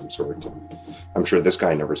room of some sort. I'm sure this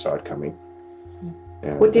guy never saw it coming.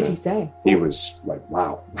 And, what did he say? He was like,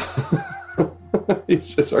 wow. He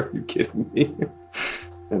says, are you kidding me?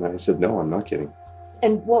 And I said, no, I'm not kidding.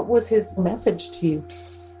 And what was his message to you?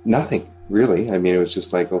 Nothing, really. I mean, it was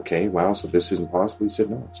just like, okay, wow, so this isn't possible? He said,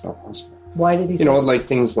 no, it's not possible. Why did he say like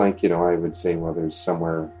things like, I would say, well, there's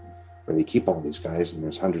somewhere where they keep all these guys and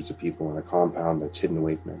there's hundreds of people in a compound that's hidden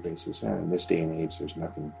away from everybody. Says, in this day and age, there's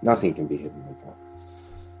nothing can be hidden like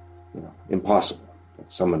that. Impossible.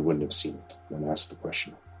 That someone wouldn't have seen it and asked the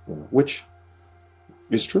question, which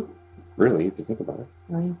is true, really, if you think about it.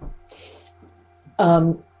 Right.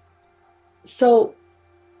 So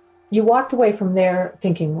you walked away from there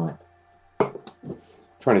thinking what?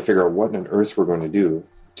 Trying to figure out what on earth we're going to do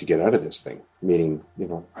to get out of this thing. Meaning,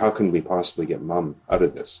 how can we possibly get Mom out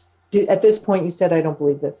of this? At this point, you said, I don't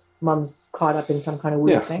believe this. Mom's caught up in some kind of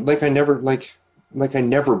weird thing. Like I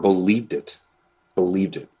never believed it,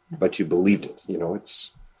 but you believed it.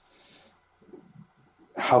 It's,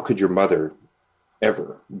 how could your mother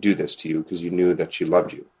ever do this to you? Because you knew that she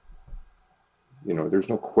loved you. There's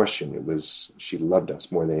no question. She loved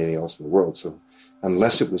us more than anything else in the world. So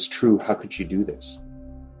unless it was true, how could she do this?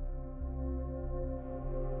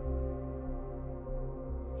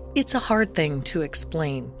 It's a hard thing to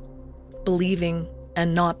explain, believing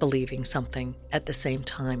and not believing something at the same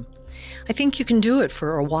time. I think you can do it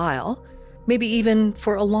for a while, maybe even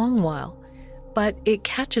for a long while, but it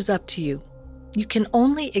catches up to you. You can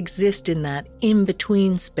only exist in that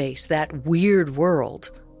in-between space, that weird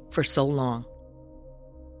world, for so long.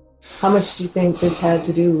 How much do you think this had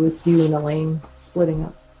to do with you and Elaine splitting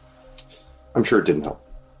up? I'm sure it didn't help.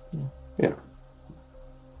 Yeah.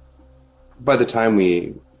 By the time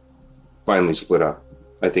we finally split up,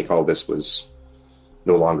 I think all this was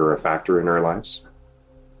no longer a factor in our lives.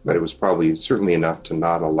 But it was probably certainly enough to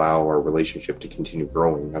not allow our relationship to continue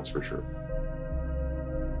growing, that's for sure.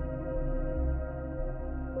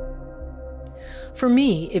 For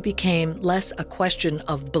me, it became less a question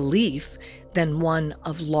of belief than one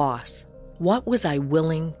of loss. What was I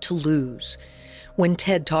willing to lose? When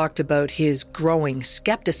Ted talked about his growing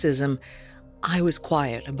skepticism, I was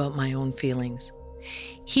quiet about my own feelings.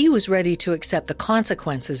 He was ready to accept the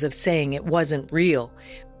consequences of saying it wasn't real,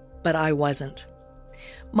 but I wasn't.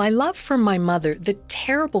 My love for my mother, the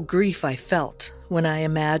terrible grief I felt when I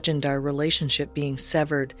imagined our relationship being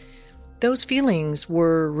severed, those feelings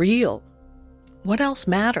were real. What else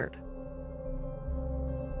mattered?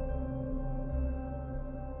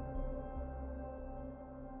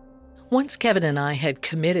 Once Kevin and I had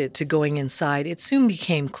committed to going inside, it soon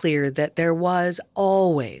became clear that there was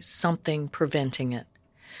always something preventing it.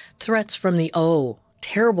 Threats from the O.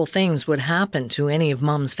 Terrible things would happen to any of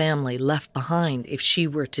Mom's family left behind if she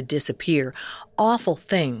were to disappear. Awful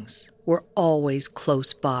things were always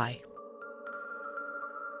close by.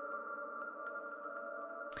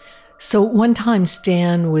 So one time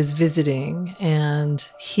Stan was visiting, and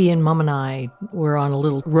he and Mom and I were on a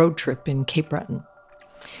little road trip in Cape Breton.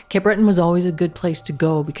 Cape Breton was always a good place to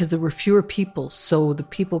go because there were fewer people, so the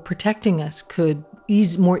people protecting us could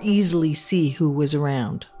more easily see who was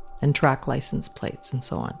around and track license plates and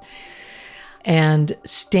so on. And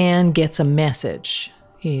Stan gets a message,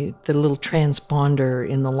 the little transponder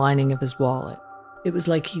in the lining of his wallet. It was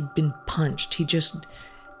like he'd been punched.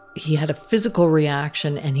 He had a physical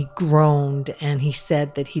reaction, and he groaned, and he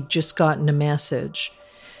said that he'd just gotten a message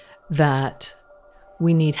that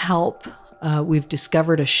we need help. We've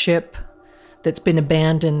discovered a ship that's been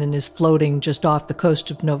abandoned and is floating just off the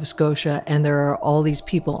coast of Nova Scotia, and there are all these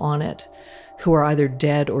people on it who are either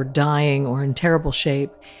dead or dying or in terrible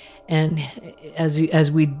shape. And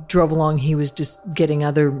as we drove along, he was just getting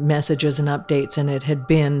other messages and updates, and it had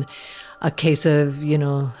been a case of,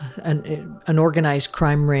 an organized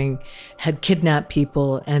crime ring had kidnapped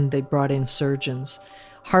people, and they brought in surgeons,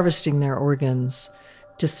 harvesting their organs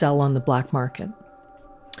to sell on the black market.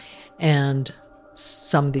 And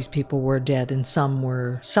some of these people were dead and some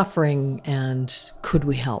were suffering, and could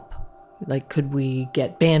we help? Like, could we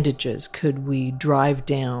get bandages? Could we drive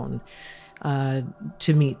down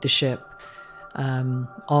to meet the ship?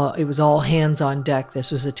 It was all hands on deck.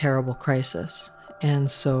 This was a terrible crisis.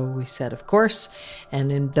 And so we said, of course.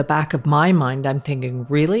 And in the back of my mind, I'm thinking,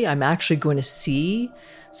 really? I'm actually going to see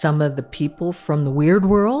some of the people from the weird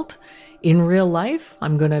world in real life?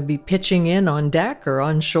 I'm going to be pitching in on deck or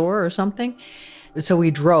on shore or something? So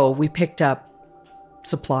we drove. We picked up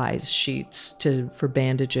supplies, sheets for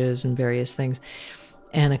bandages and various things.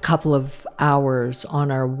 And a couple of hours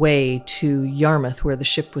on our way to Yarmouth, where the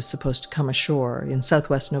ship was supposed to come ashore in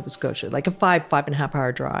southwest Nova Scotia, like a 5.5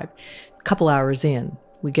 hour drive. A couple hours in,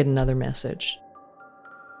 we get another message.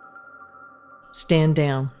 Stand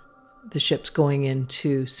down. The ship's going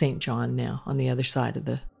into St. John now, on the other side of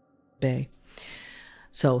the bay.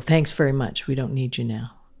 So thanks very much. We don't need you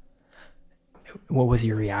now. What was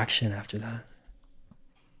your reaction after that?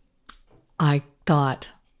 I thought,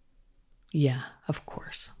 yeah, of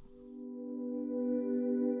course.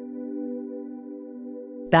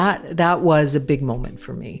 That was a big moment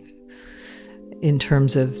for me, in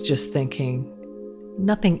terms of just thinking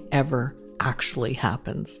nothing ever actually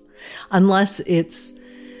happens unless it's,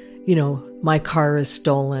 my car is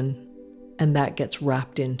stolen and that gets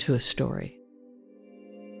wrapped into a story.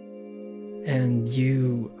 And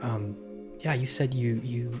you said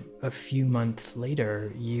you a few months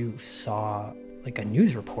later, you saw like a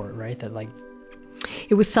news report, right? That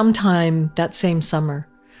it was sometime that same summer.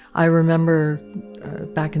 I remember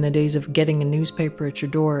back in the days of getting a newspaper at your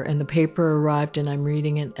door, and the paper arrived and I'm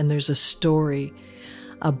reading it, and there's a story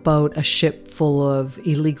about a ship full of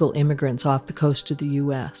illegal immigrants off the coast of the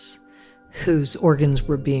U.S. whose organs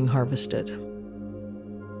were being harvested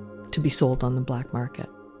to be sold on the black market.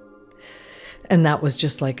 And that was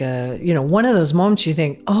just like one of those moments you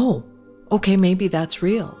think, oh, okay, maybe that's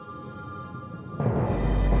real.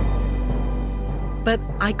 But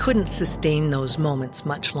I couldn't sustain those moments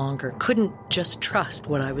much longer, couldn't just trust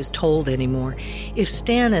what I was told anymore. If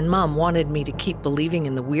Stan and Mom wanted me to keep believing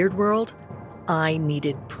in the weird world, I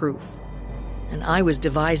needed proof. And I was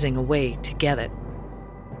devising a way to get it.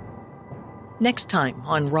 Next time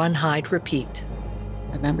on Run, Hide, Repeat.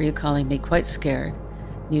 I remember you calling me quite scared.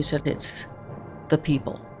 You said it's the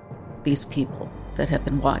people, these people that have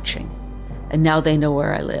been watching. And now they know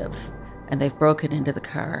where I live. And they've broken into the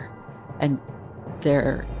car. And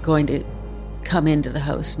they're going to come into the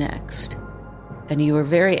house next. And you were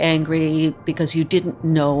very angry because you didn't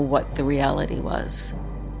know what the reality was.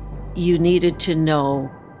 You needed to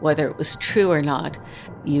know whether it was true or not.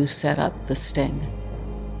 You set up the sting.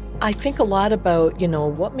 I think a lot about,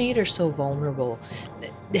 what made her so vulnerable.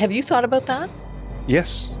 Have you thought about that?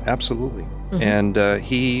 Yes, absolutely. Mm-hmm. And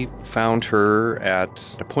he found her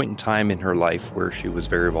at a point in time in her life where she was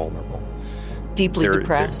very vulnerable. Deeply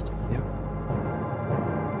depressed. Yeah.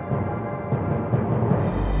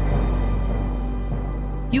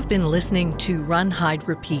 You've been listening to Run, Hide,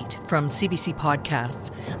 Repeat from CBC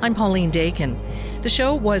Podcasts. I'm Pauline Dakin. The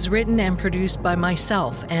show was written and produced by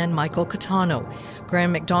myself and Michael Catano.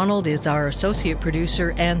 Graham McDonald is our associate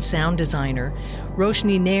producer and sound designer.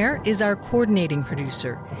 Roshni Nair is our coordinating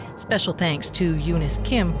producer. Special thanks to Eunice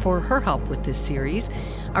Kim for her help with this series.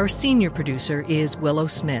 Our senior producer is Willow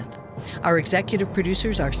Smith. Our executive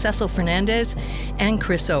producers are Cecil Fernandez and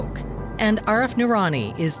Chris Oak. And Arif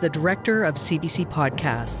Noorani is the director of CBC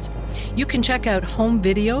Podcasts. You can check out home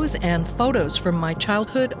videos and photos from my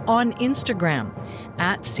childhood on Instagram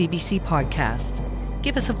at CBC Podcasts.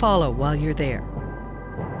 Give us a follow while you're there.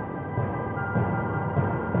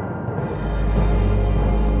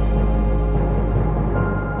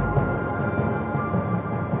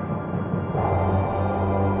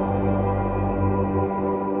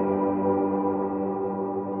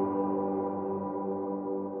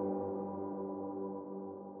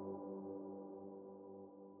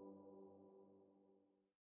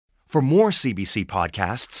 For more CBC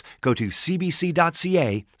podcasts, go to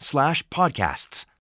cbc.ca/podcasts.